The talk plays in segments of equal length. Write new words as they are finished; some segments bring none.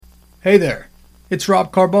Hey there, it's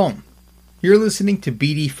Rob Carbone. You're listening to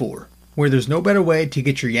BD4, where there's no better way to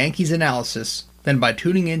get your Yankees analysis than by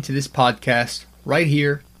tuning into this podcast right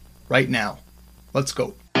here, right now. Let's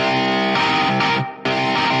go.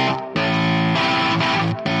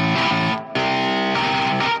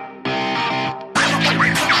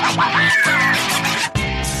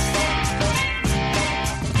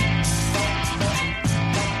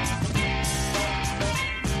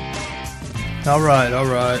 All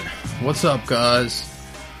right. What's up, guys?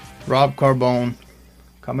 Rob Carbone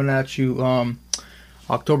coming at you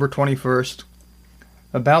October 21st.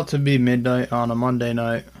 About to be midnight on a Monday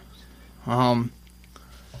night.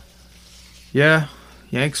 Yeah,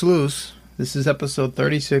 Yanks lose. This is episode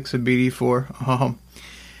 36 of BD4.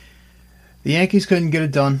 The Yankees couldn't get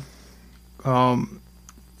it done. For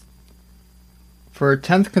a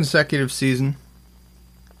 10th consecutive season,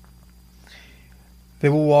 they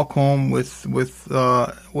will walk home with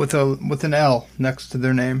an L next to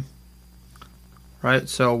their name. Right?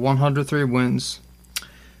 So 103 wins,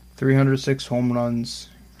 306 home runs,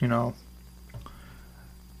 the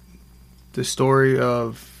story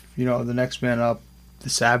of, the next man up, the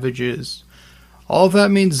Savages. All of that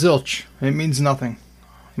means zilch. It means nothing.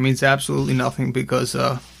 It means absolutely nothing because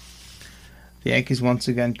the Yankees once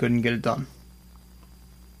again couldn't get it done.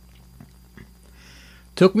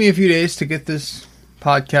 Took me a few days to get this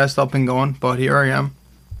podcast up and going, but here I am.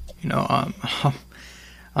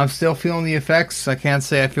 I'm still feeling the effects. I can't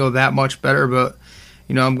say I feel that much better, but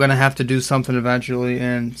I'm gonna have to do something eventually,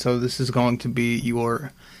 and so this is going to be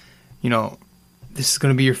your final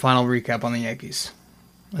recap on the Yankees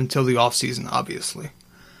until the offseason, obviously.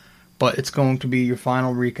 But it's going to be your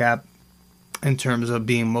final recap in terms of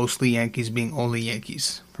being mostly Yankees, being only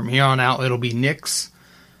Yankees. From here on out, it'll be Knicks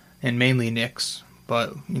and mainly Knicks.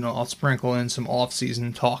 But, I'll sprinkle in some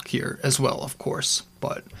off-season talk here as well, of course.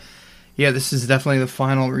 But, yeah, this is definitely the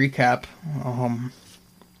final recap.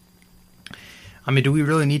 Do we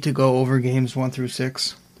really need to go over games 1 through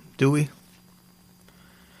 6? Do we?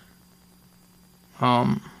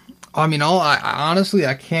 Honestly,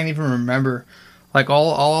 I can't even remember.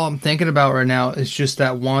 All I'm thinking about right now is just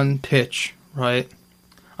that one pitch, right?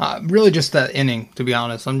 Really just that inning, to be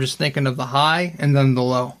honest. I'm just thinking of the high and then the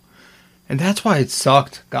low. And that's why it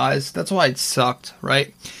sucked, guys. That's why it sucked,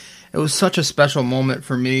 right? It was such a special moment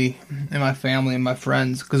for me and my family and my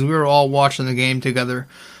friends because we were all watching the game together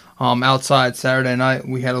outside Saturday night.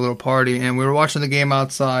 We had a little party, and we were watching the game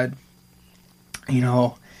outside,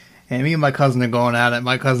 and me and my cousin are going at it.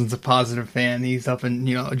 My cousin's a positive fan. He's up and,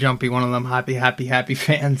 jumpy, one of them happy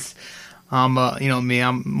fans. Me,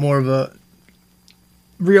 I'm more of a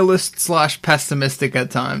realist / pessimistic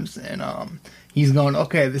at times, and he's going,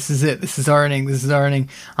 okay, this is it. This is our inning.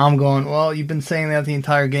 I'm going, well, you've been saying that the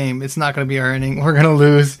entire game. It's not going to be our inning. We're going to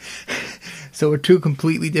lose. So we're two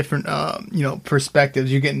completely different, perspectives.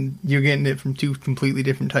 You're getting it from two completely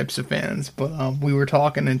different types of fans. But we were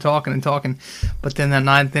talking. But then that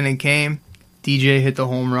 9th inning came. DJ hit the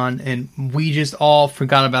home run, and we just all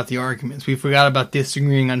forgot about the arguments. We forgot about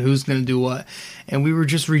disagreeing on who's going to do what. And we were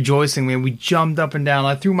just rejoicing, man. We jumped up and down.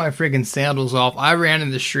 I threw my friggin' sandals off. I ran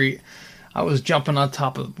in the street. I was jumping on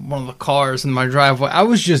top of one of the cars in my driveway. I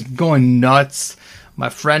was just going nuts. My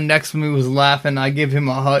friend next to me was laughing. I gave him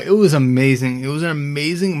a hug. It was amazing. It was an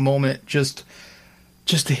amazing moment just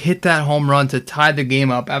to hit that home run to tie the game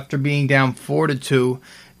up after being down 4-2.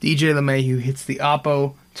 DJ LeMahieu hits the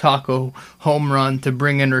Oppo Taco home run to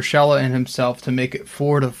bring in Urshela and himself to make it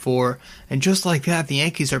 4-4. And just like that, the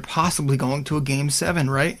Yankees are possibly going to a Game 7,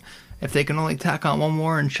 right? If they can only tack on one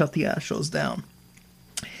more and shut the Astros down.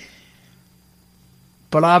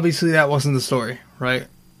 But obviously that wasn't the story, right?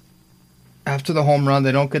 After the home run,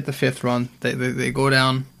 they don't get the 5th run. They go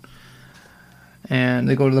down, and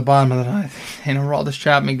they go to the bottom of the 9th. And Aroldis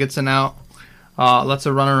Chapman gets an out, lets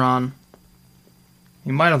a runner on.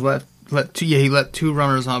 He might have let 2. Yeah, he let 2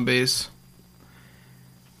 runners on base.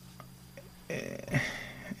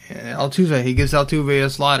 Altuve, he gives Altuve a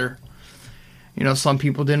slider. Some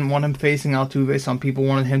people didn't want him facing Altuve. Some people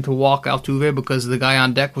wanted him to walk Altuve because the guy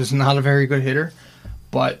on deck was not a very good hitter.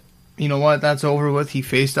 But, you know what? That's over with. He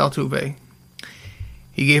faced Altuve.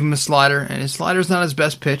 He gave him a slider, and his slider's not his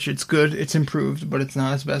best pitch. It's good. It's improved, but it's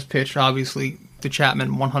not his best pitch. Obviously, the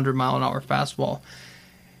Chapman 100-mile-an-hour fastball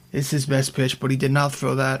is his best pitch, but he did not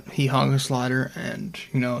throw that. He hung a slider, and,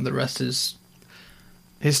 the rest is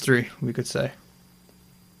history, we could say.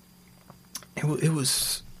 It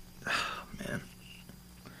was... man.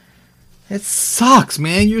 It sucks,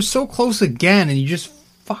 man. You're so close again, and you just...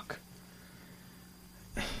 fuck.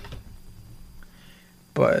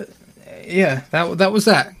 But yeah, that was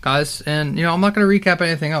that, guys. And, I'm not going to recap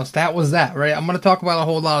anything else. That was that, right? I'm going to talk about a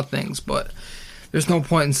whole lot of things, but there's no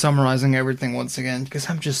point in summarizing everything once again because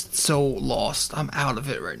I'm just so lost. I'm out of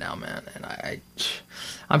it right now, man. And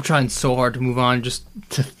I'm trying so hard to move on just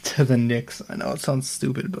to the Knicks. I know it sounds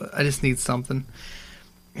stupid, but I just need something.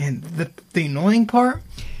 And the annoying part,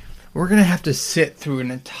 we're going to have to sit through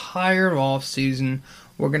an entire off season.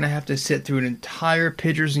 We're going to have to sit through an entire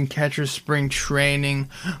pitchers and catchers spring training.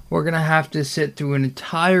 We're going to have to sit through an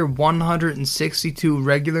entire 162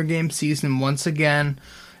 regular game season once again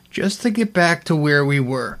just to get back to where we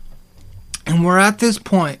were. And we're at this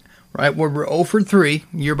point, right, where we're 0 for 3,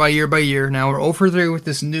 year by year by year. Now we're 0 for 3 with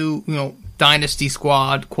this new, dynasty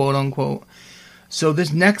squad, quote unquote. So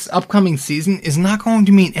this next upcoming season is not going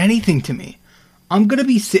to mean anything to me. I'm going to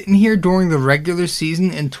be sitting here during the regular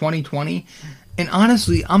season in 2020, and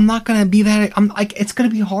honestly, I'm not going to be that. It's going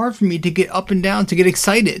to be hard for me to get up and down, to get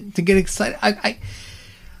excited.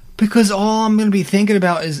 Because all I'm going to be thinking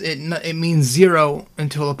about is it means zero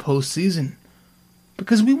until the postseason.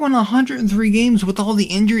 Because we won 103 games with all the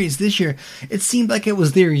injuries this year. It seemed like it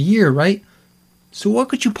was their year, right? So what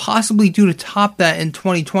could you possibly do to top that in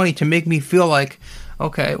 2020 to make me feel like,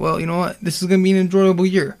 okay, well, you know what? This is going to be an enjoyable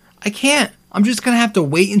year. I can't. I'm just going to have to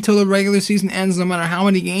wait until the regular season ends, no matter how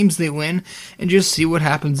many games they win, and just see what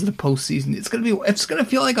happens in the postseason. It's going to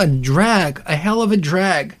feel like a drag, a hell of a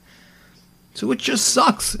drag. So it just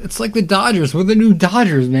sucks. It's like the Dodgers. We're the new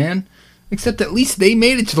Dodgers, man. Except at least they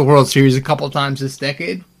made it to the World Series a couple times this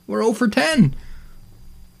decade. We're 0 for 10.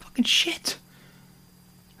 Fucking shit.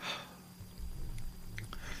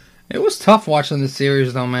 It was tough watching the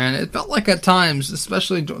series, though, man. It felt like at times,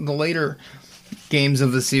 especially the later games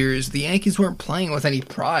of the series, the Yankees weren't playing with any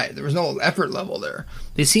pride. There was no effort level there.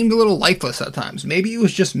 They seemed a little lifeless at times. Maybe it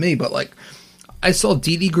was just me, but I saw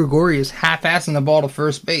Didi Gregorius half-assing the ball to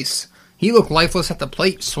first base. He looked lifeless at the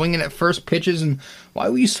plate, swinging at first pitches. And why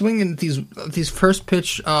were you swinging at these first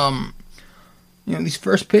pitch, these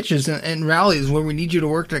first pitches and rallies where we need you to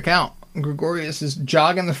work the count? Gregorius is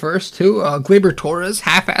jogging the first too. Gleyber Torres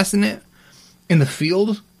half-assing it in the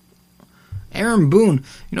field. Aaron Boone,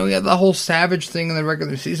 he had the whole savage thing in the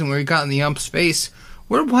regular season where he got in the ump's face.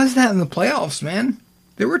 Where was that in the playoffs, man?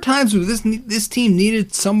 There were times where this team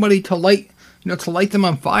needed somebody to light them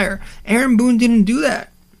on fire. Aaron Boone didn't do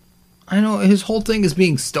that. I know his whole thing is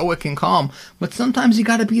being stoic and calm, but sometimes you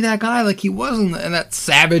got to be that guy like he was in that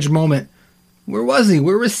savage moment. Where was he?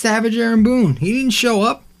 Where was savage Aaron Boone? He didn't show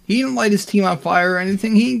up. He didn't light his team on fire or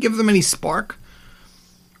anything. He didn't give them any spark.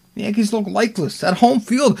 The Yankees look lifeless. At home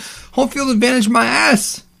field advantage my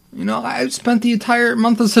ass. I spent the entire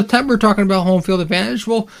month of September talking about home field advantage.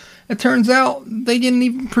 Well, it turns out they didn't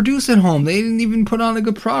even produce at home. They didn't even put out a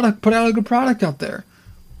good product out there.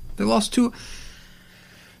 They lost two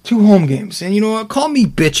home games. And you know what? Call me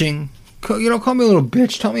bitching. Call me a little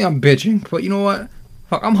bitch. Tell me I'm bitching. But you know what?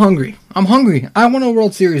 Fuck, I'm hungry. I want a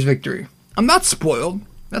World Series victory. I'm not spoiled.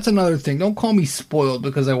 That's another thing. Don't call me spoiled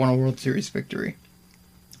because I won a World Series victory.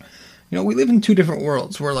 We live in two different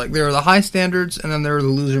worlds where there are the high standards and then there are the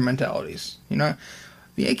loser mentalities. The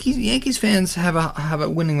Yankees fans have a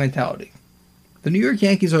winning mentality. The New York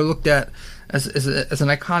Yankees are looked at as an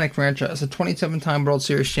iconic franchise, a 27-time World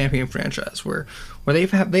Series champion franchise where they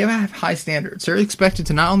have high standards. They're expected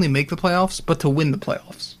to not only make the playoffs but to win the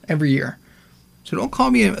playoffs every year. So don't call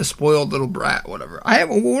me a spoiled little brat, whatever.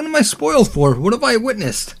 What am I spoiled for? What have I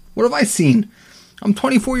witnessed? What have I seen? I'm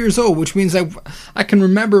 24 years old, which means I can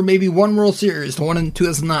remember maybe one World Series, the one in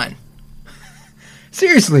 2009.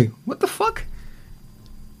 Seriously, what the fuck?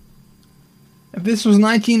 If this was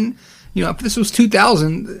if this was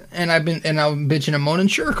 2000 and I'm bitching and moaning,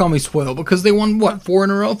 sure, call me spoiled because they won 4 in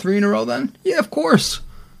a row, 3 in a row then? Yeah, of course.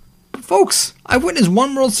 But folks, I've witnessed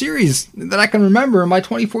one World Series that I can remember in my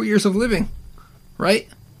 24 years of living. Right?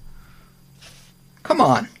 Come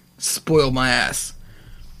on. Spoil my ass.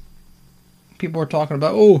 People are talking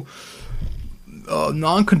about,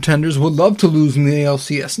 non-contenders would love to lose in the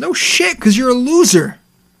ALCS. No shit, because you're a loser.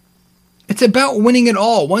 It's about winning it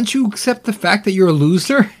all. Once you accept the fact that you're a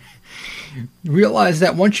loser, realize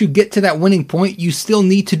that once you get to that winning point, you still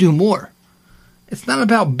need to do more. It's not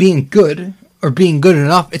about being good or being good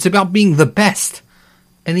enough. It's about being the best.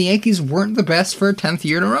 And the Yankees weren't the best for a 10th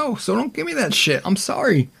year in a row. So don't give me that shit. I'm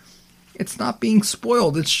sorry. It's not being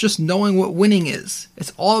spoiled. It's just knowing what winning is.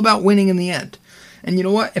 It's all about winning in the end. And you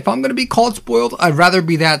know what? If I'm going to be called spoiled, I'd rather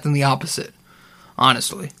be that than the opposite.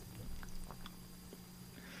 Honestly.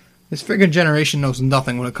 This friggin' generation knows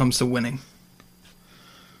nothing when it comes to winning.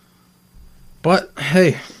 But,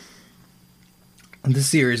 hey. In this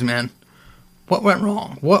series, man. What went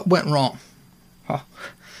wrong? Huh.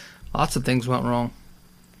 Lots of things went wrong.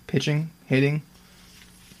 Pitching, hitting,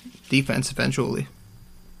 defense eventually.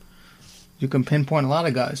 You can pinpoint a lot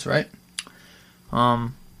of guys, right?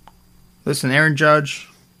 Listen, Aaron Judge,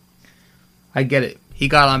 I get it. He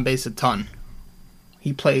got on base a ton.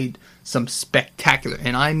 He played some spectacular,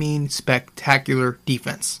 and I mean spectacular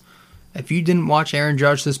defense. If you didn't watch Aaron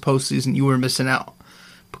Judge this postseason, you were missing out.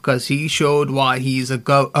 Because he showed why he's a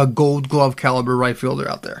gold glove caliber right fielder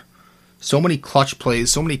out there. So many clutch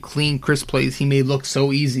plays, so many clean, crisp plays he made look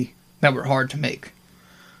so easy that were hard to make.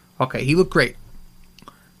 Okay, he looked great.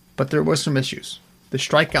 But there were some issues. The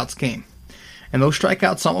strikeouts came. And those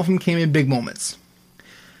strikeouts, some of them came in big moments.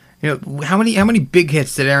 You know, how many big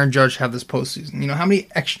hits did Aaron Judge have this postseason? You know, how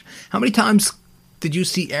many times did you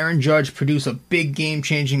see Aaron Judge produce a big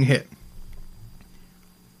game-changing hit?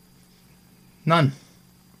 None.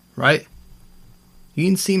 Right? You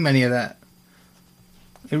didn't see many of that.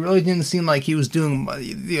 It really didn't seem like he was doing...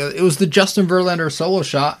 It was the Justin Verlander solo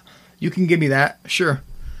shot. You can give me that, sure.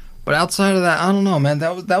 But outside of that, I don't know, man.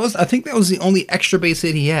 That was I think that was the only extra base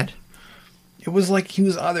hit he had. It was like he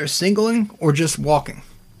was either singling or just walking.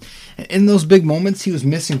 And in those big moments, he was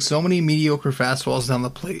missing so many mediocre fastballs down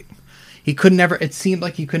the plate. It seemed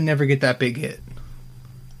like he could never get that big hit.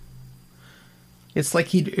 It's like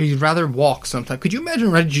he'd rather walk sometimes. Could you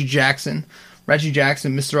imagine Reggie Jackson,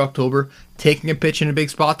 Mr. October, taking a pitch in a big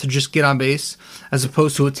spot to just get on base, as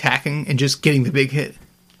opposed to attacking and just getting the big hit?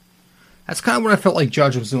 That's kind of what I felt like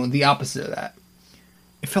Judge was doing, the opposite of that.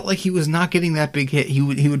 It felt like he was not getting that big hit. He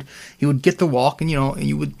would get the walk, and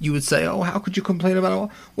you would say, oh, how could you complain about it?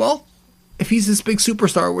 Well, if he's this big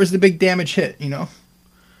superstar, where's the big damage hit?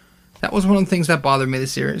 That was one of the things that bothered me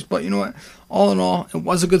this series. But you know what? All in all, it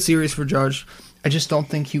was a good series for Judge. I just don't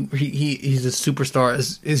think he's a superstar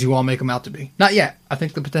as you all make him out to be. Not yet. I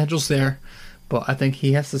think the potential's there, but I think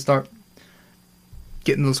he has to start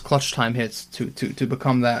getting those clutch time hits to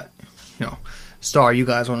become that star you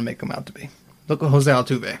guys want to make him out to be. Look at Jose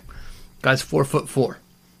Altuve. Guy's 4'4",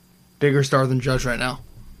 bigger star than Judge right now.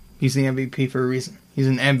 He's the MVP for a reason. He's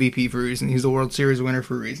an MVP for a reason. He's the World Series winner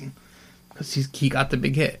for a reason, because he got the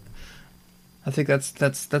big hit. I think that's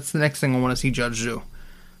the next thing I want to see Judge do.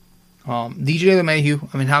 DJ LeMahieu,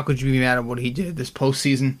 I mean, how could you be mad at what he did this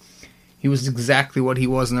postseason? He was exactly what he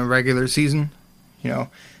was in the regular season.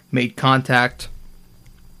 Made contact,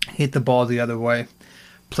 hit the ball the other way,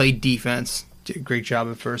 played defense, did a great job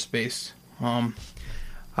at first base.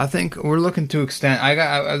 I think we're looking to extend.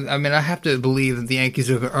 I have to believe that the Yankees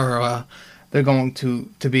are they're going to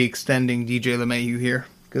be extending DJ LeMahieu here,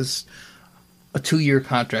 because a 2-year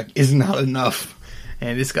contract is not enough,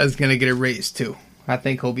 and this guy's gonna get a raise too. I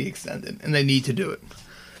think he'll be extended, and they need to do it.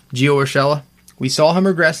 Gio Urshela, we saw him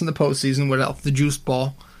regress in the postseason without the juice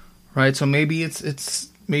ball, right? So maybe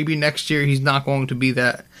maybe next year he's not going to be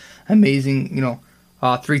that amazing,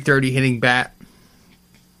 330 hitting bat.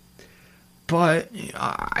 But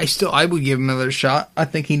I would give him another shot. I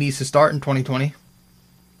think he needs to start in 2020,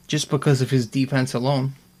 just because of his defense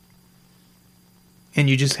alone. And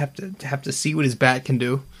you just have to see what his bat can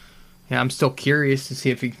do. Yeah, I'm still curious to see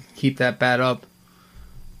if he can keep that bat up.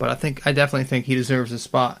 But I definitely think he deserves a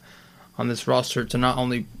spot on this roster to not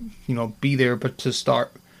only be there, but to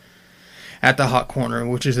start at the hot corner,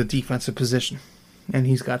 which is a defensive position, and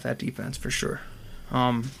he's got that defense for sure.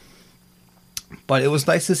 But it was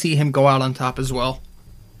nice to see him go out on top as well.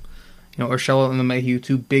 Urshela and LeMahieu,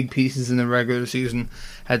 two big pieces in the regular season,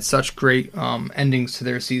 had such great endings to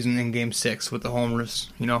their season in Game 6 with the homers.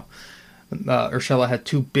 Urshela had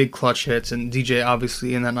two big clutch hits, and DJ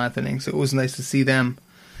obviously in that 9th inning. So it was nice to see them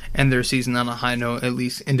end their season on a high note, at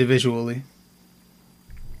least individually.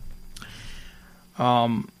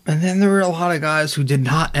 And then there were a lot of guys who did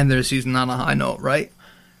not end their season on a high note, right?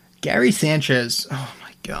 Gary Sanchez, oh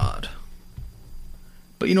my God.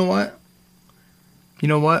 But you know what?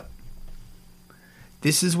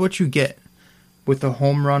 This is what you get with a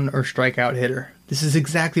home run or strikeout hitter. This is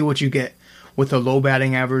exactly what you get with a low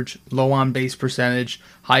batting average, low on base percentage,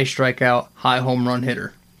 high strikeout, high home run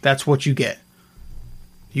hitter. That's what you get.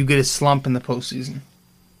 You get a slump in the postseason.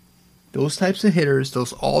 Those types of hitters,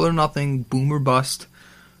 those all or nothing, boom or bust,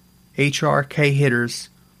 HRK hitters,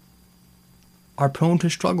 are prone to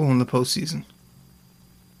struggle in the postseason.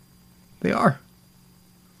 They are.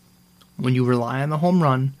 When you rely on the home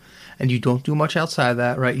run, and you don't do much outside of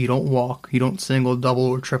that, right? You don't walk, you don't single, double,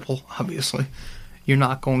 or triple, obviously. You're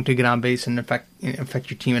not going to get on base and affect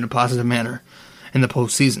your team in a positive manner in the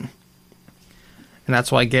postseason. And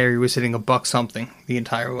that's why Gary was hitting $100-something the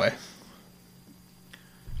entire way.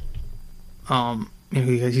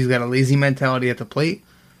 He's got a lazy mentality at the plate.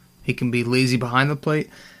 He can be lazy behind the plate.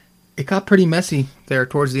 it got pretty messy there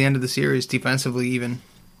towards the end of the series, defensively even.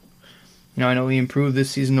 I know he improved this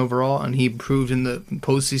season overall, and he improved in the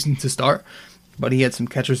postseason to start, but he had some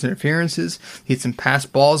catcher's interferences. He had some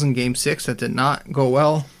passed balls in Game 6 that did not go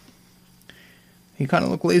well. He kind of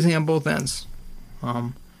looked lazy on both ends.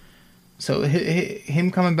 So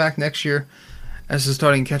him coming back next year as a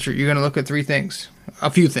starting catcher, you're going to look at a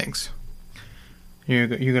few things. You're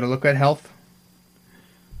going to look at health.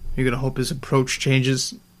 You're going to hope his approach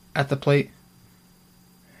changes at the plate.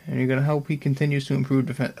 And you're going to hope he continues to improve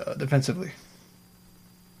defensively.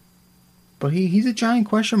 But he's a giant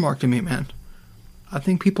question mark to me, man. I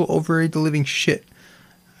think people overrate the living shit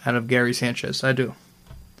out of Gary Sanchez. I do.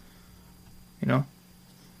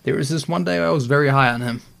 There was this one day I was very high on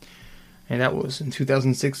him. And that was in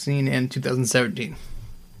 2016 and 2017.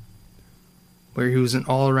 Where he was an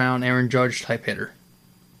all-around Aaron Judge type hitter.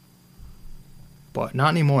 But not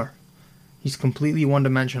anymore. He's completely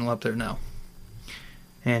one-dimensional up there now.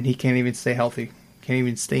 And he can't even stay healthy. Can't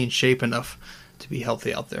even stay in shape enough to be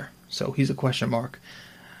healthy out there. So he's a question mark.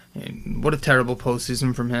 And what a terrible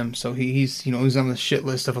postseason from him. So he's on the shit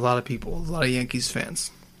list of a lot of people, a lot of Yankees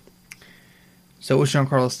fans. So was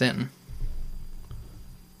Giancarlo Stanton.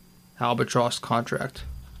 Albatross contract.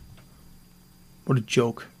 What a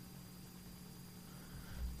joke.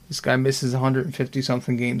 This guy misses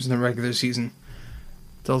 150-something games in the regular season.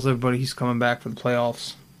 Tells everybody he's coming back for the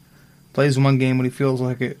playoffs. Plays one game when he feels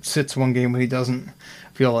like it. Sits one game when he doesn't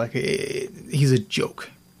feel like it. He's a joke.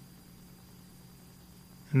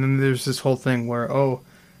 And then there's this whole thing where,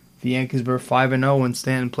 the Yankees were 5-0 when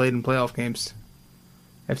Stanton played in playoff games.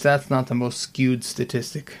 If that's not the most skewed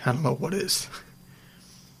statistic, I don't know what is.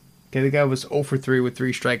 Okay, the guy was 0 for 3 with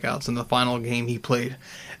 3 strikeouts in the final game he played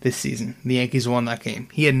this season. The Yankees won that game.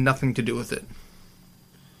 He had nothing to do with it.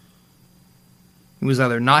 He was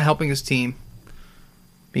either not helping his team,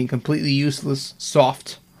 being completely useless,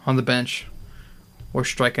 soft on the bench, or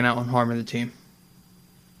striking out and harming the team.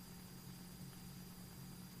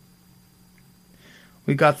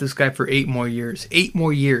 We got this guy for 8 more years. 8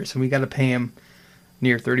 more years, and we got to pay him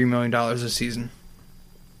near $30 million a season.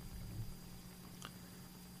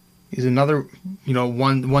 He's another,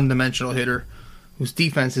 one-dimensional hitter whose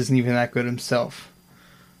defense isn't even that good himself.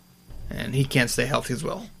 And he can't stay healthy as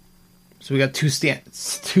well. So we got two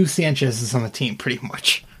Sanchez's on the team, pretty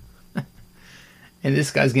much. And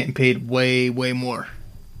this guy's getting paid way, way more.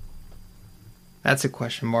 That's a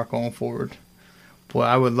question mark going forward. Boy,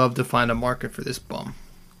 I would love to find a market for this bum.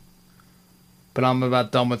 But I'm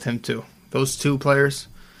about done with him too. Those 2 players,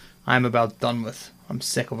 I'm about done with. I'm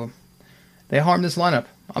sick of them. They harm this lineup.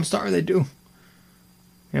 I'm sorry they do.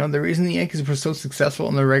 The reason the Yankees were so successful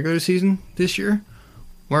in the regular season this year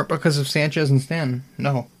weren't because of Sanchez and Stanton.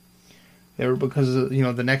 No. They were because of,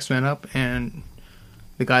 the next man up and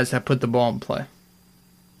the guys that put the ball in play.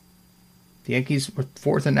 The Yankees were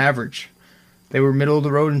 4th in average. They were middle of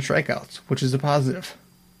the road in strikeouts, which is a positive.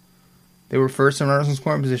 They were 1st in runners in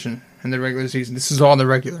scoring position in the regular season. This is all in the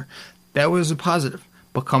regular. That was a positive.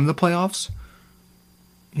 But come the playoffs,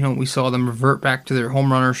 we saw them revert back to their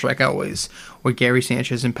home runner strikeout ways, where Gary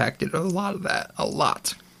Sanchez impacted a lot of that. A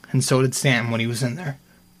lot. And so did Sam when he was in there.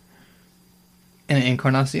 And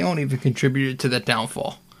Encarnacion even contributed to that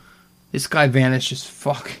downfall. This guy vanished as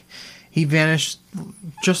fuck. He vanished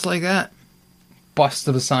just like that. Bust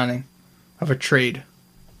of a signing. Of a trade.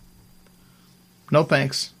 No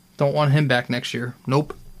thanks. Don't want him back next year.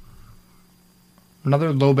 Nope.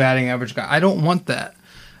 Another low batting average guy. I don't want that.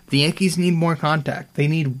 The Yankees need more contact. They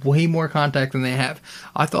need way more contact than they have.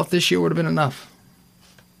 I thought this year would have been enough.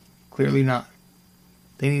 Clearly not.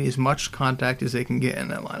 They need as much contact as they can get in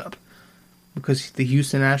that lineup. Because the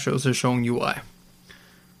Houston Astros are showing you why.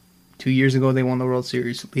 2 years ago, they won the World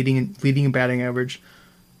Series, leading in batting average,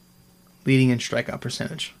 leading in strikeout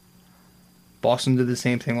percentage. Boston did the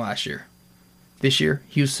same thing last year. This year,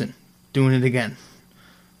 Houston doing it again,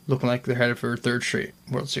 looking like they're headed for a third straight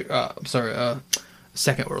World Series.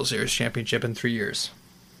 Second World Series championship in 3 years.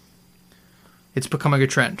 It's becoming a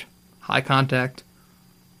trend. High contact,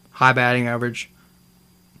 high batting average.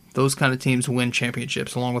 Those kind of teams win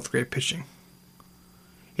championships along with great pitching.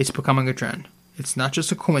 It's becoming a trend. It's not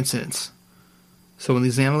just a coincidence. So when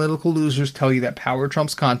these analytical losers tell you that power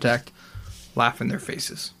trumps contact, laugh in their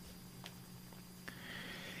faces.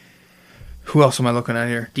 Who else am I looking at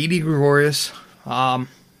here? Didi Gregorius.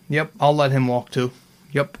 Yep, I'll let him walk too.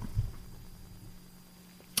 Yep.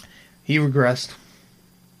 He regressed.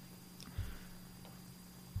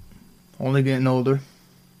 Only getting older.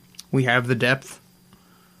 We have the depth.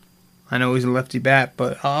 I know he's a lefty bat,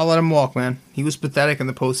 but I'll let him walk, man. He was pathetic in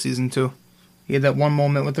the postseason too. He had that one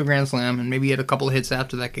moment with the grand slam, and maybe he had a couple of hits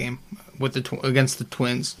after that game with against the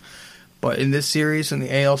Twins. But in this series, in the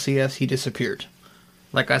ALCS, he disappeared.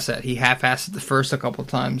 Like I said, he half-assed the first a couple of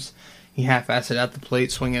times. He half-assed at the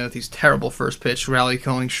plate, swinging at these terrible first pitch,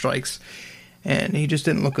 rally-killing strikes. And he just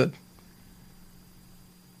didn't look good.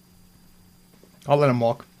 I'll let him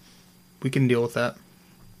walk. We can deal with that.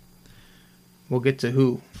 We'll get to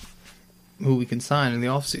who we can sign in the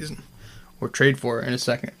offseason or trade for in a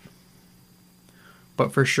second.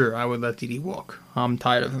 But for sure, I would let Didi walk. I'm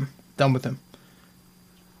tired of him. Done with him.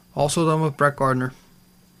 Also done with Brett Gardner.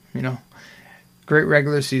 You know, great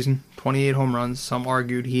regular season. 28 home runs. Some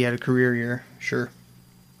argued he had a career year. Sure.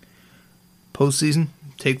 Postseason,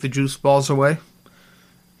 take the juice balls away.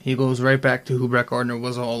 He goes right back to who Brett Gardner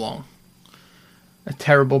was all along. A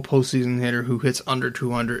terrible postseason hitter who hits under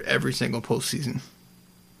 200 every single postseason.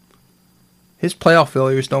 His playoff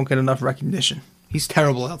failures don't get enough recognition. He's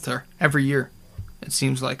terrible out there every year, it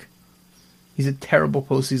seems like. He's a terrible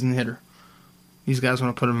postseason hitter. These guys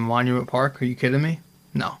want to put him in Monument Park? Are you kidding me?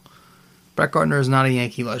 No. Brett Gardner is not a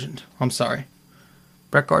Yankee legend. I'm sorry.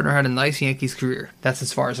 Brett Gardner had a nice Yankees career. That's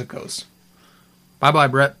as far as it goes. Bye-bye,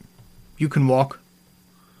 Brett. You can walk.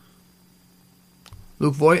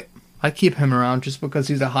 Luke Voit, I keep him around just because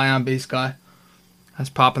he's a high on base guy. Has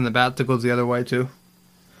pop in the bat that goes the other way too.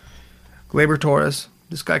 Gleyber Torres,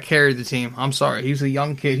 this guy carried the team. I'm sorry, he's a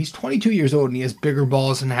young kid. He's 22 years old and he has bigger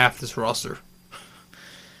balls than half this roster.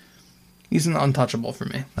 He's an untouchable for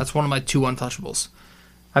me. That's one of my 2 untouchables.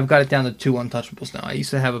 I've got it down to 2 untouchables now. I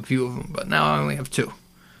used to have a few of them, but now I only have 2.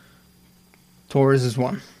 Torres is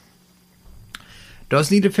 1. Does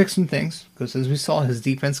need to fix some things, because as we saw, his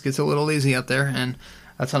defense gets a little lazy out there, and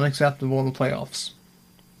that's unacceptable in the playoffs.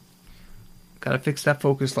 Got to fix that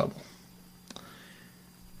focus level.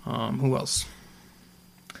 Who else?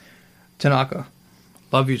 Tanaka.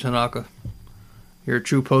 Love you, Tanaka. You're a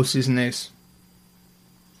true postseason ace.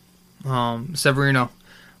 Severino.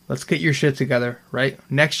 Let's get your shit together, right?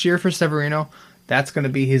 Next year for Severino, that's going to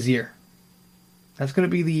be his year. That's going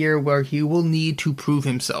to be the year where he will need to prove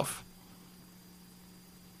himself.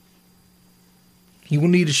 He will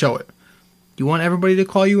need to show it. You want everybody to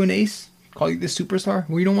call you an ace? Call you the superstar?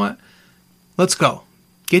 Well, you know what? Let's go.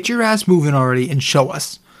 Get your ass moving already and show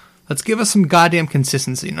us. Let's give us some goddamn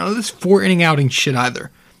consistency. None of this 4-inning outing shit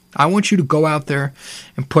either. I want you to go out there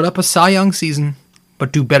and put up a Cy Young season,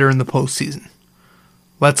 but do better in the postseason.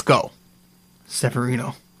 Let's go.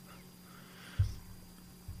 Severino.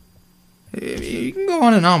 You can go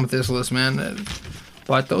on and on with this list, man.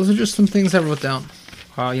 But those are just some things I wrote down.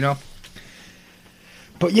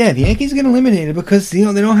 But yeah, the Yankees get eliminated because they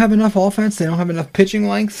don't have enough offense, they don't have enough pitching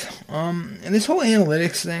length, and this whole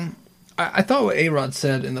analytics thing. I thought what A-Rod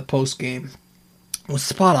said in the post game was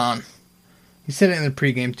spot on. He said it in the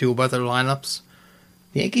pregame too about their lineups.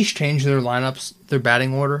 The Yankees change their lineups, their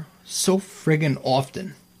batting order, so friggin'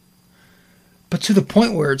 often, but to the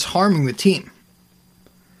point where it's harming the team.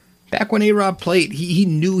 Back when A-Rod played, he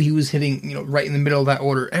knew he was hitting right in the middle of that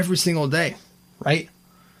order every single day, right?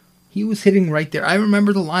 He was hitting right there. I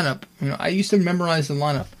remember the lineup. I used to memorize the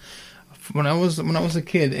lineup when I was a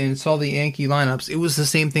kid and saw the Yankee lineups. It was the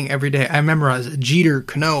same thing every day. I memorized it. Jeter,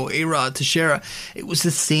 Cano, A-Rod, Teixeira. It was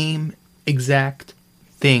the same exact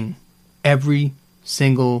thing every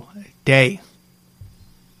single day.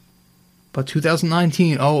 But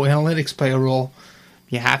 2019, analytics play a role.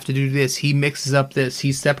 You have to do this. He mixes up this.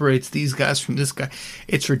 He separates these guys from this guy.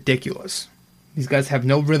 It's ridiculous. These guys have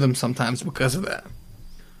no rhythm sometimes because of that.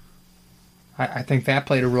 I think that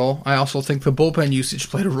played a role. I also think the bullpen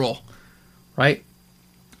usage played a role, right?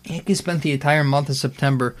 Yankees spent the entire month of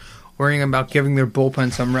September worrying about giving their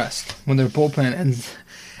bullpen some rest when their bullpen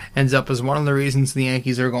ends up as one of the reasons the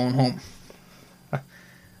Yankees are going home.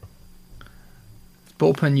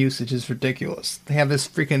 Bullpen usage is ridiculous. They have this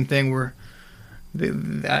freaking thing where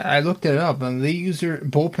I looked it up and they use their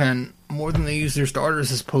bullpen more than they use their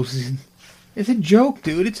starters this postseason. It's a joke,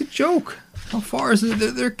 dude. It's a joke. How far is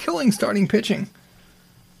it? They're killing starting pitching.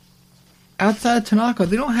 Outside of Tanaka,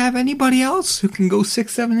 they don't have anybody else who can go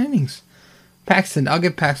 6-7 innings. Paxton, I'll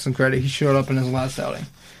give Paxton credit. He showed up in his last outing.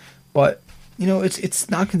 But, it's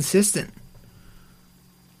not consistent.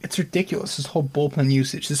 It's ridiculous, this whole bullpen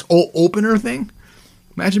usage. This whole opener thing.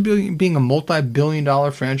 Imagine being a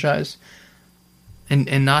multi-billion-dollar franchise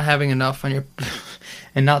and not having enough on your...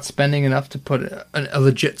 and not spending enough to put a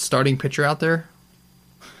legit starting pitcher out there.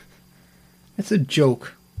 It's a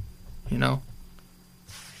joke, The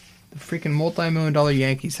freaking multi-million-dollar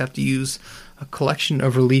Yankees have to use a collection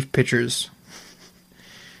of relief pitchers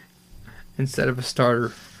instead of a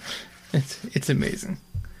starter. It's amazing.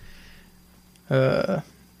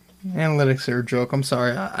 Analytics are a joke. I'm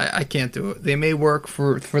sorry. I can't do it. They may work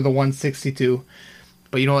for the 162,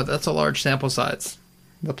 but you know what? That's a large sample size.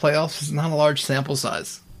 The playoffs is not a large sample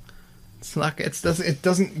size. It's not. It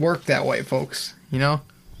doesn't work that way, folks. You know,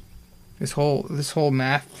 this whole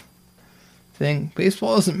math thing.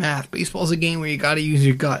 Baseball isn't math. Baseball is a game where you got to use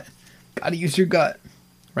your gut. Got to use your gut,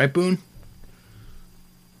 right, Boone?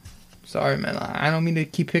 Sorry, man. I don't mean to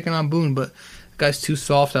keep picking on Boone, but the guy's too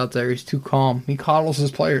soft out there. He's too calm. He coddles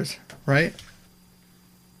his players, right?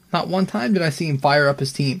 Not one time did I see him fire up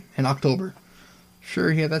his team in October.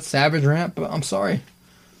 Sure, he had that savage rant, but I'm sorry.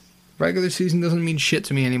 Regular season doesn't mean shit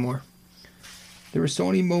to me anymore. There were so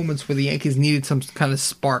many moments where the Yankees needed some kind of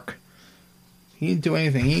spark. He didn't do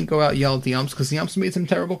anything. He didn't go out and yell at the umps because the umps made some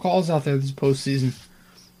terrible calls out there this postseason.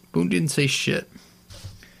 Boone didn't say shit.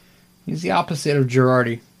 He's the opposite of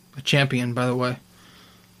Girardi. A champion, by the way.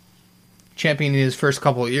 Champion in his first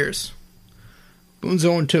couple of years. Boone's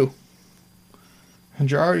 0-2. And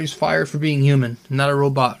Girardi's fired for being human, not a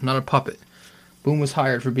robot, not a puppet. Boone was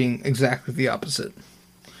hired for being exactly the opposite.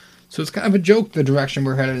 So it's kind of a joke the direction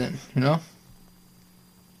we're headed in, you know?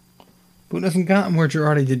 Boone hasn't gotten where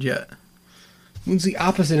Girardi did yet. Boone's the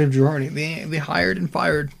opposite of Girardi. They hired and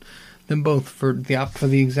fired them both for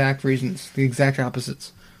the exact reasons, the exact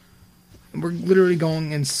opposites. And we're literally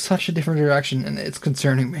going in such a different direction, and it's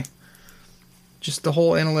concerning me. Just the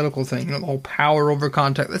whole analytical thing, you know, the whole power over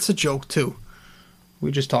contact, that's a joke too.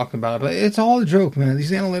 We just talked about it, but it's all a joke, man.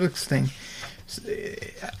 These analytics thing,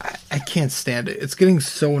 I can't stand it. It's getting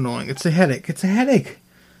so annoying. It's a headache. It's a headache.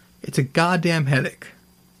 It's a goddamn headache.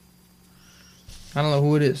 I don't know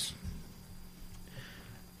who it is.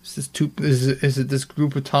 Is it this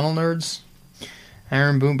group of tunnel nerds?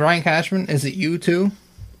 Aaron Boone, Brian Cashman, is it you too?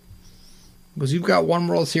 Because you've got one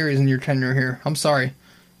World Series in your tenure here. I'm sorry.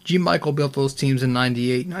 G. Michael built those teams in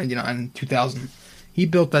 98, 99, and 2000. He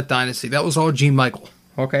built that dynasty. That was all G. Michael.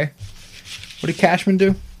 Okay? What did Cashman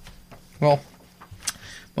do? Well,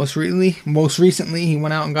 most recently, he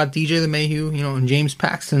went out and got DJ LeMahieu, you know, and James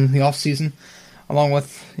Paxton in the offseason, along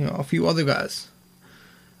with, you know, a few other guys.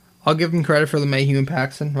 I'll give him credit for LeMahieu and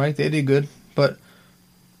Paxton, right? They did good. But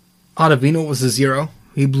Ottavino was a zero.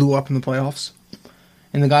 He blew up in the playoffs.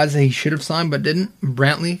 And the guys that he should have signed but didn't,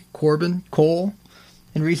 Brantley, Corbin, Cole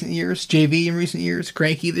in recent years, JV in recent years,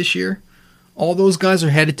 Cranky this year, all those guys are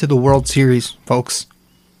headed to the World Series, folks.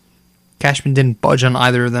 Cashman didn't budge on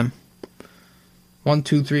either of them. 1,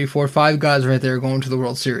 2, 3, 4, 5 guys right there going to the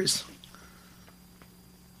World Series.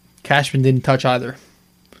 Cashman didn't touch either.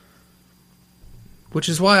 Which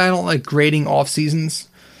is why I don't like grading off seasons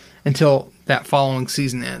until that following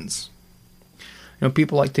season ends. You know,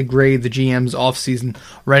 people like to grade the GM's off season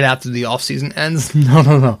right after the off season ends.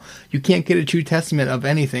 No. You can't get a true testament of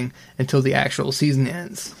anything until the actual season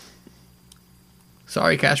ends.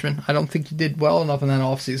 Sorry, Cashman. I don't think you did well enough in that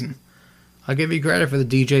off season. I'll give you credit for the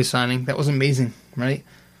DJ signing. That was amazing, right?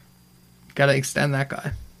 Gotta extend that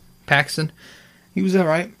guy. Paxton, he was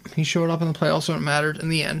alright. He showed up in the playoffs when it mattered in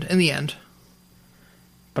the end.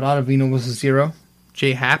 But Ottavino was a zero.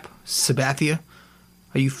 J. Happ, Sabathia.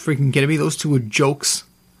 Are you freaking kidding me? Those two are jokes.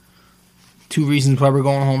 2 reasons why we're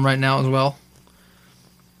going home right now as well.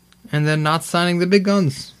 And then not signing the big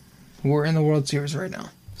guns who are in the World Series right now.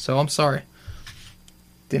 So I'm sorry.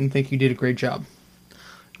 Didn't think you did a great job.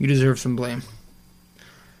 You deserve some blame.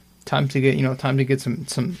 Time to get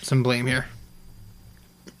some blame here.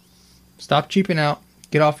 Stop cheaping out.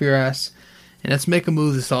 Get off your ass. And let's make a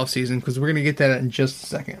move this offseason, because we're going to get that in just a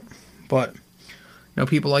second. But, you know,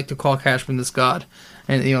 people like to call Cashman this god.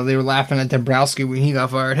 And, you know, they were laughing at Dombrowski when he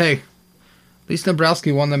got fired. Hey, at least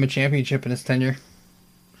Dombrowski won them a championship in his tenure.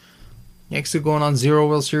 Yankees are going on 0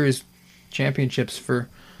 World Series championships for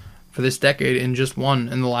this decade and just 1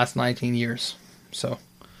 in the last 19 years. So,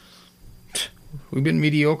 we've been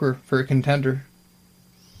mediocre for a contender.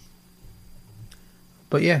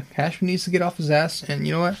 But yeah, Cashman needs to get off his ass. And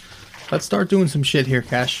you know what? Let's start doing some shit here,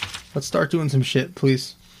 Cash. Let's start doing some shit,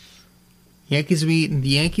 please. The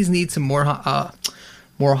Yankees need some more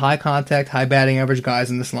high contact, high batting average guys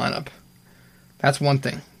in this lineup. That's one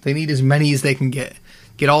thing. They need as many as they can get.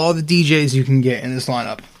 Get all the DJs you can get in this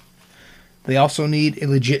lineup. They also need a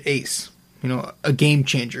legit ace. You know, a game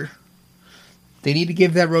changer. They need to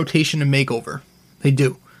give that rotation a makeover. They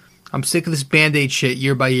do. I'm sick of this Band-Aid shit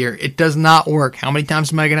year by year. It does not work. How many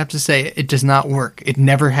times am I going to have to say it? It does not work. It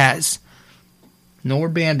never has. No more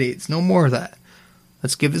Band-Aids. No more of that.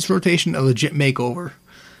 Let's give this rotation a legit makeover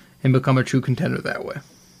and become a true contender that way.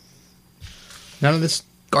 None of this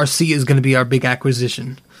Garcia is going to be our big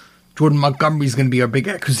acquisition. Jordan Montgomery is going to be our big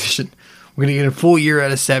acquisition. We're going to get a full year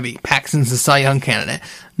out of Sevy. Paxton's the Cy Young candidate.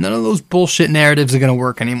 None of those bullshit narratives are going to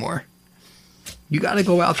work anymore. You got to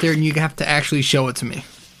go out there and you have to actually show it to me.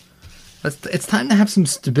 It's time to have some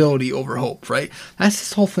stability over hope, right? That's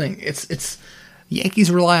this whole thing. It's the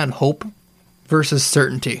Yankees rely on hope versus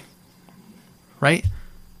certainty, right?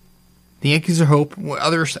 The Yankees are hope.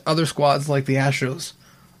 Other squads like the Astros,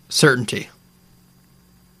 certainty.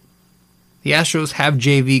 The Astros have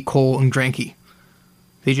JV, Cole, and Greinke.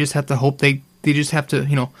 They just have to hope. They just have to,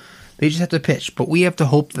 they just have to pitch. But we have to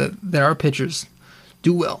hope that our pitchers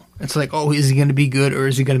do well. It's like, oh, is he going to be good or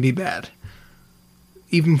is he going to be bad?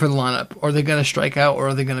 Even for the lineup, are they going to strike out or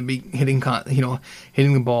are they going to be hitting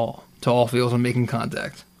the ball to all fields and making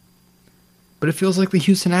contact? But it feels like the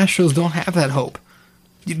Houston Astros don't have that hope.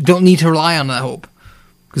 You don't need to rely on that hope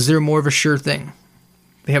because they're more of a sure thing.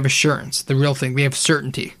 They have assurance, the real thing. They have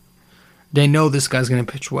certainty. They know this guy's going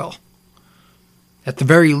to pitch well. At the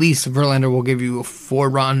very least, Verlander will give you a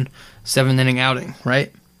 4-run, 7-inning outing,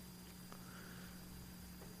 right?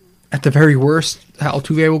 At the very worst,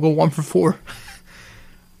 Altuve will go 1 for 4.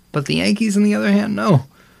 But the Yankees, on the other hand, no.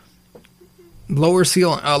 Lower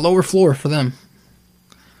floor for them.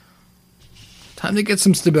 Time to get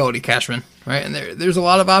some stability, Cashman, right? And there's a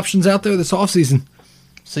lot of options out there this offseason.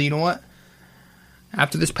 So you know what?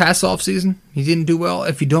 After this past offseason, you didn't do well.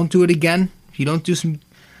 If you don't do it again, if you don't do some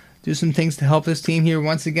things to help this team here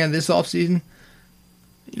once again this offseason,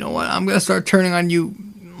 you know what? I'm going to start turning on you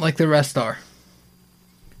like the rest are.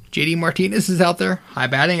 JD Martinez is out there. High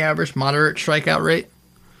batting average, moderate strikeout rate.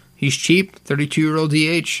 He's cheap, 32-year-old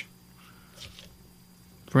DH.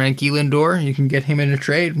 Frankie Lindor, you can get him in a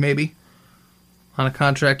trade, maybe. On a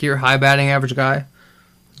contract year, high batting average guy.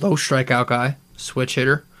 Low strikeout guy. Switch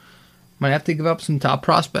hitter. Might have to give up some top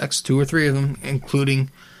prospects, 2 or 3 of them,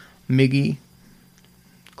 including Miggy,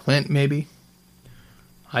 Clint, maybe.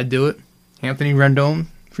 I'd do it. Anthony Rendon,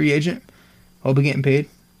 free agent. Hope he's getting paid.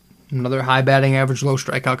 Another high batting average, low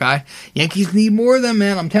strikeout guy. Yankees need more of them,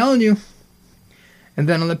 man. I'm telling you. And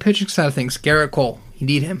then on the pitching side of things, Garrett Cole. You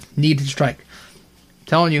need him. Need to strike. I'm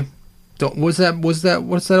telling you. What's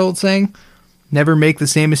that old saying? Never make the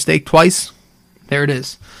same mistake twice. There it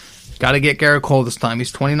is. Got to get Garrett Cole this time.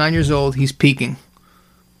 He's 29 years old. He's peaking.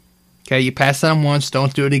 Okay, you pass that on once.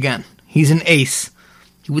 Don't do it again. He's an ace.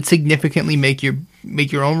 He would significantly make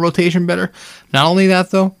your own rotation better. Not only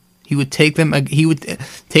that though,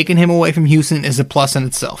 taking him away from Houston is a plus in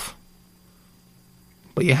itself.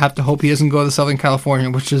 But you have to hope he doesn't go to Southern California,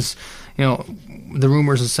 which is, the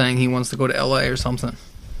rumors are saying he wants to go to LA or something.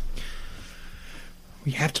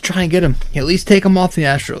 We have to try and get him. At least take him off the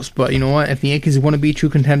Astros. But you know what? If the Yankees want to be true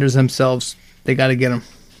contenders themselves, they got to get him.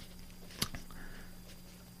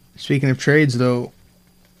 Speaking of trades, though,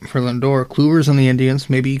 for Lindor, Kluber's on the Indians.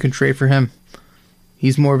 Maybe you can trade for him.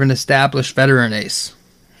 He's more of an established veteran ace.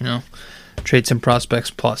 Trade some prospects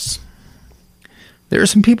plus. There are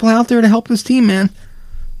some people out there to help this team, man.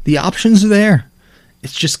 The options are there.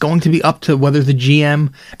 It's just going to be up to whether the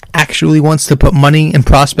GM actually wants to put money and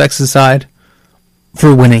prospects aside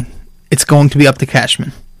for winning. It's going to be up to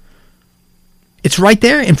Cashman. It's right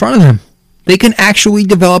there in front of them. They can actually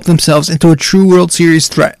develop themselves into a true World Series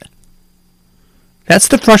threat. That's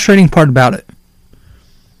the frustrating part about it.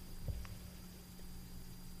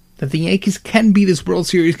 That the Yankees can be this World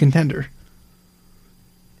Series contender.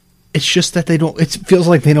 It's just that it feels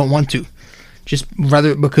like they don't want to. Just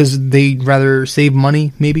because they'd rather save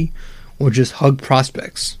money, maybe, or just hug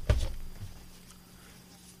prospects.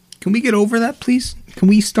 Can we get over that, please? Can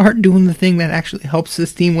we start doing the thing that actually helps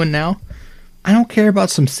this team win now? I don't care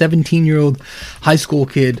about some 17-year-old high school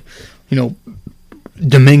kid,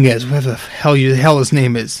 Dominguez, whatever the hell his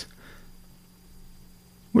name is.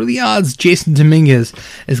 What are the odds Jason Dominguez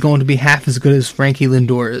is going to be half as good as Frankie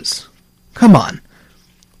Lindor is? Come on.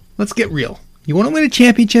 Let's get real. You want to win a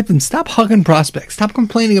championship, then stop hugging prospects. Stop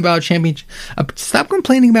complaining about championship. Stop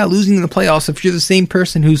complaining about losing in the playoffs if you're the same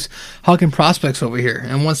person who's hugging prospects over here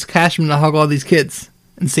and wants Cashman to hug all these kids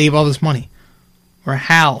and save all this money. Or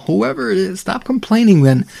Hal, whoever it is, stop complaining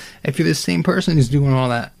then if you're the same person who's doing all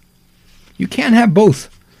that. You can't have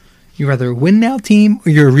both. You're either a win-now team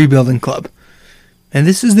or you're a rebuilding club. And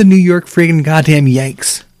this is the New York friggin' goddamn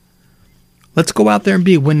Yanks. Let's go out there and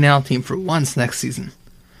be a win-now team for once next season.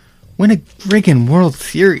 Win a friggin' World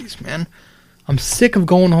Series, man. I'm sick of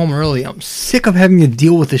going home early. I'm sick of having to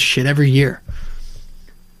deal with this shit every year.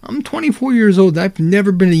 I'm 24 years old. I've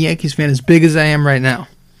never been a Yankees fan as big as I am right now.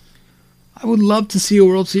 I would love to see a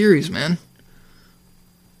World Series, man.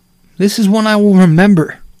 This is one I will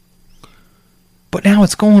remember. But now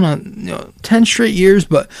it's going on 10 straight years,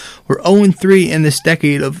 but we're 0-3 in this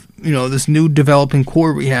decade of, this new developing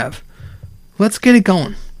core we have. Let's get it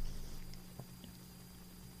going.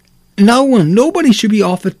 Nobody should be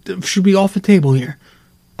off the table here,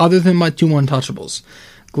 other than my two untouchables.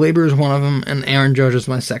 Glaber is one of them, and Aaron Judge is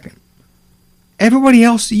my second. Everybody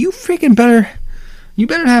else, you better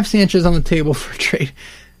have Sanchez on the table for a trade.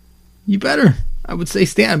 You better. I would say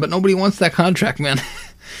Stan, but nobody wants that contract, man.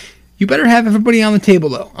 You better have everybody on the table,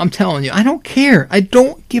 though. I'm telling you. I don't care. I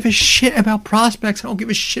don't give a shit about prospects. I don't give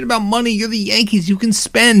a shit about money. You're the Yankees. You can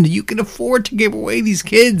spend. You can afford to give away these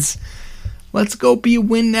kids. Let's go be a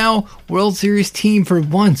win-now World Series team for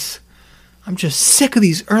once. I'm just sick of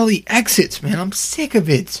these early exits, man. I'm sick of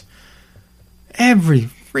it. Every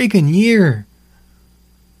freaking year.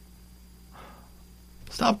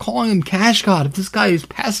 Stop calling him Cash God if this guy is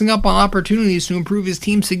passing up on opportunities to improve his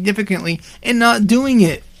team significantly and not doing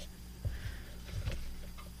it.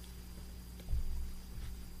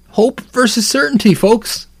 Hope versus certainty,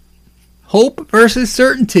 folks. Hope versus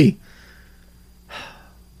certainty.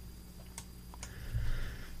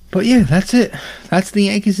 But yeah, that's it. That's the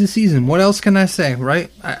Yankees this season. What else can I say,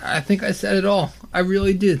 right? I think I said it all. I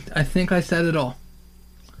really did. I think I said it all.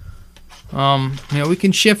 We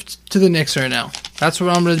can shift to the Knicks right now. That's what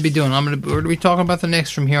I'm going to be doing. We're going to be talking about the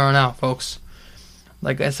Knicks from here on out, folks.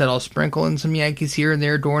 Like I said, I'll sprinkle in some Yankees here and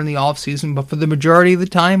there during the offseason, but for the majority of the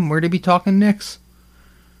time, we're going to be talking Knicks.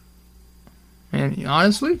 And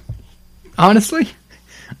honestly, I'm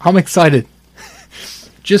excited.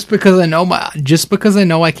 Just because I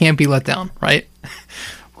know I can't be let down, right?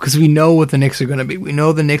 Because we know what the Knicks are going to be. We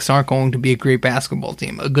know the Knicks aren't going to be a great basketball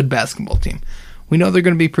team, a good basketball team. We know they're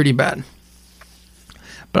going to be pretty bad.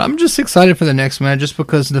 But I'm just excited for the Knicks, man, just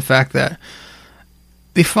because of the fact that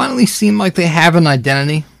they finally seem like they have an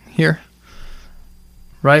identity here,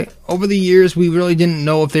 right? Over the years, we really didn't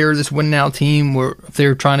know if they were this win-now team or if they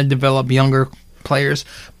were trying to develop younger players.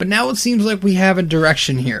 But now it seems like we have a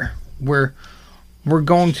direction here where we're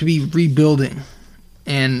going to be rebuilding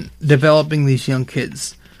and developing these young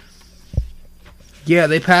kids. Yeah,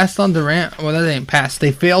 they passed on Durant. Well, they didn't pass.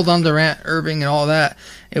 They failed on Durant, Irving, and all that.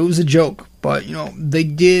 It was a joke. But, they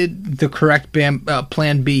did the correct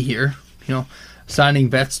plan B here. Signing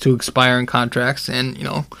vets to expiring contracts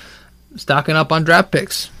and, stocking up on draft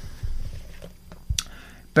picks.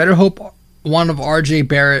 Better hope one of R.J.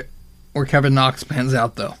 Barrett or Kevin Knox pans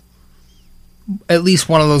out, though. At least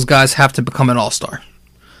one of those guys have to become an all-star.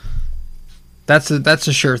 That's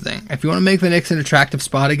a sure thing. If you want to make the Knicks an attractive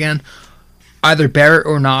spot again, either Barrett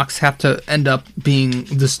or Knox have to end up being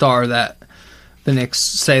the star that the Knicks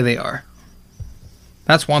say they are.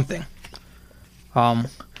 That's one thing.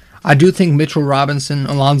 I do think Mitchell Robinson,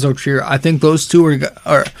 Alonzo Trier, I think those two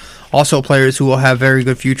are also players who will have very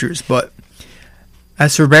good futures. But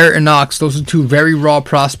as for Barrett and Knox, those are two very raw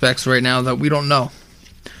prospects right now that we don't know.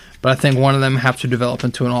 But I think one of them have to develop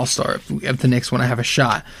into an all-star if the Knicks want to have a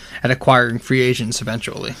shot at acquiring free agents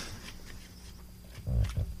eventually.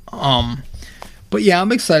 But yeah,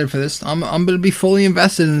 I'm excited for this. I'm going to be fully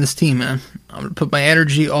invested in this team, man. I'm going to put my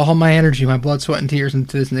energy, all my energy, my blood, sweat, and tears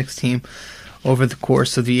into this Knicks team over the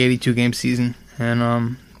course of the 82-game season.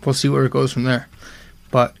 And we'll see where it goes from there.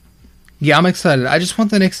 But yeah, I'm excited. I just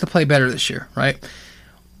want the Knicks to play better this year, right?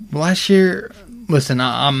 Last year, listen,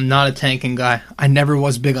 I'm not a tanking guy. I never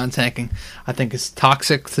was big on tanking. I think it's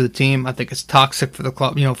toxic to the team. I think it's toxic for the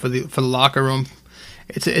club, for the locker room.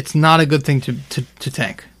 It's not a good thing to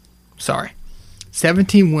tank. Sorry.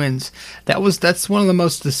 17 wins. That's one of the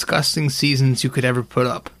most disgusting seasons you could ever put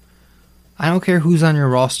up. I don't care who's on your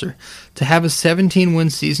roster. To have a 17-win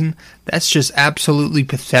season, that's just absolutely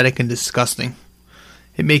pathetic and disgusting.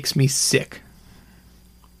 It makes me sick.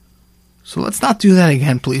 So let's not do that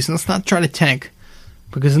again, please. Let's not try to tank.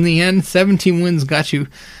 Because in the end, 17 wins got you.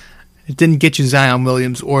 It didn't get you Zion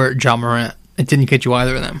Williams or Ja Morant. It didn't get you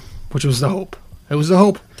either of them, which was the hope. It was the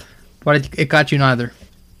hope, but it got you neither.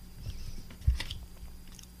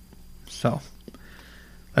 So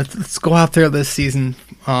let's go out there this season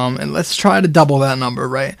and let's try to double that number,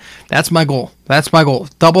 right? That's my goal.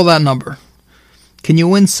 Double that number. Can you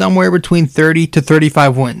win somewhere between 30 to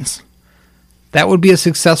 35 wins? That would be a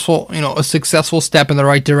successful step in the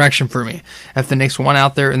right direction for me. If the Knicks went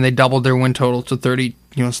out there and they doubled their win total to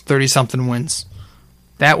 30 something wins,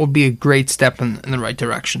 that would be a great step in the right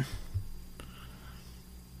direction.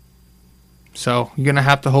 So you're gonna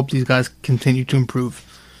have to hope these guys continue to improve.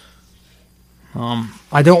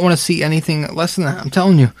 I don't want to see anything less than that. I'm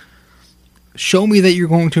telling you. Show me that you're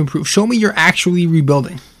going to improve. Show me you're actually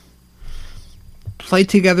rebuilding. Play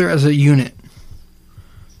together as a unit.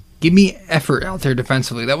 Give me effort out there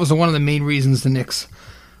defensively. That was one of the main reasons the Knicks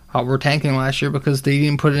were tanking last year, because they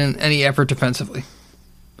didn't put in any effort defensively.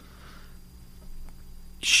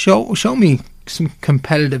 Show me some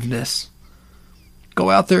competitiveness. Go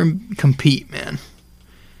out there and compete, man.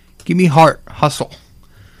 Give me heart, hustle.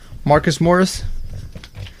 Marcus Morris,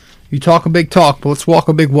 you talk a big talk, but let's walk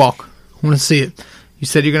a big walk. I want to see it. You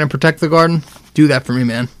said you're going to protect the Garden? Do that for me,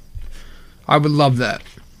 man. I would love that.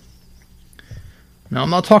 Now, I'm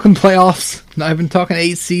not talking playoffs. Not even talking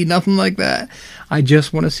 8 seed, nothing like that. I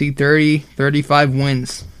just want to see 30, 35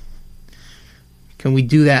 wins. Can we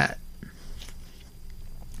do that?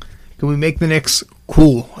 Can we make the Knicks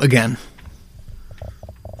cool again?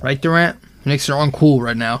 Right, Durant? The Knicks are uncool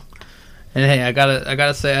right now. And hey, I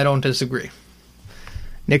gotta say I don't disagree.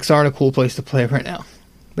 Knicks aren't a cool place to play right now.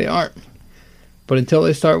 They aren't. But until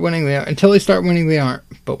they start winning, they are. Until they start winning, they aren't.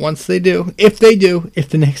 But once they do, if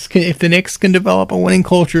the Knicks can develop a winning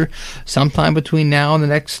culture sometime between now and the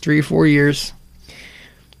next 3 or 4 years,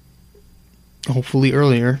 hopefully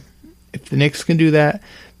earlier, if the Knicks can do that,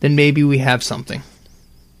 then maybe we have something.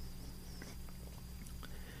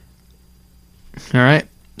 All right.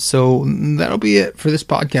 So that'll be it for this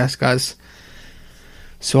podcast, guys.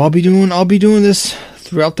 So I'll be doing this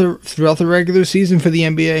throughout the regular season for the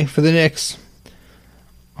NBA, for the Knicks.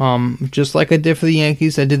 Just like I did for the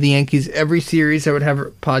Yankees. I did the Yankees every series. I would have a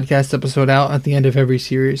podcast episode out at the end of every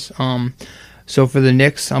series. So for the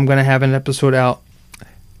Knicks, I'm gonna have an episode out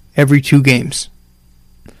every 2 games.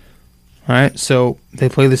 All right. So they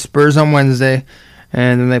play the Spurs on Wednesday,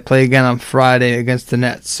 and then they play again on Friday against the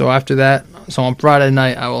Nets. So after that, on Friday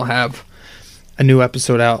night, I will have a new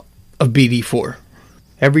episode out of BD4.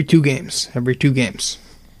 Every 2 games.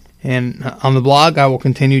 And on the blog, I will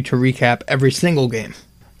continue to recap every single game.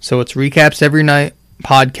 So it's recaps every night,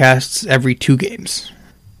 podcasts every 2 games.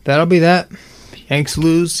 That'll be that. Yanks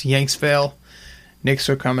lose, Yanks fail. Knicks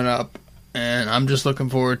are coming up. And I'm just looking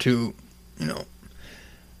forward to,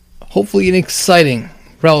 hopefully an exciting,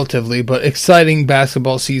 relatively, but exciting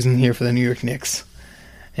basketball season here for the New York Knicks.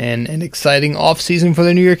 And an exciting offseason for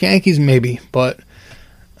the New York Yankees, maybe. But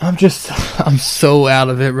I'm so out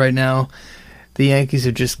of it right now. The Yankees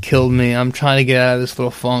have just killed me. I'm trying to get out of this little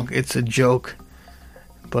funk. It's a joke.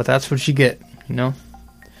 But that's what you get, You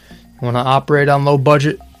want to operate on low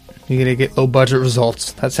budget, you're going to get low budget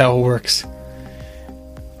results. That's how it works.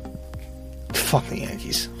 Fuck the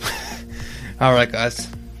Yankees. All right, guys.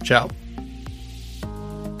 Ciao.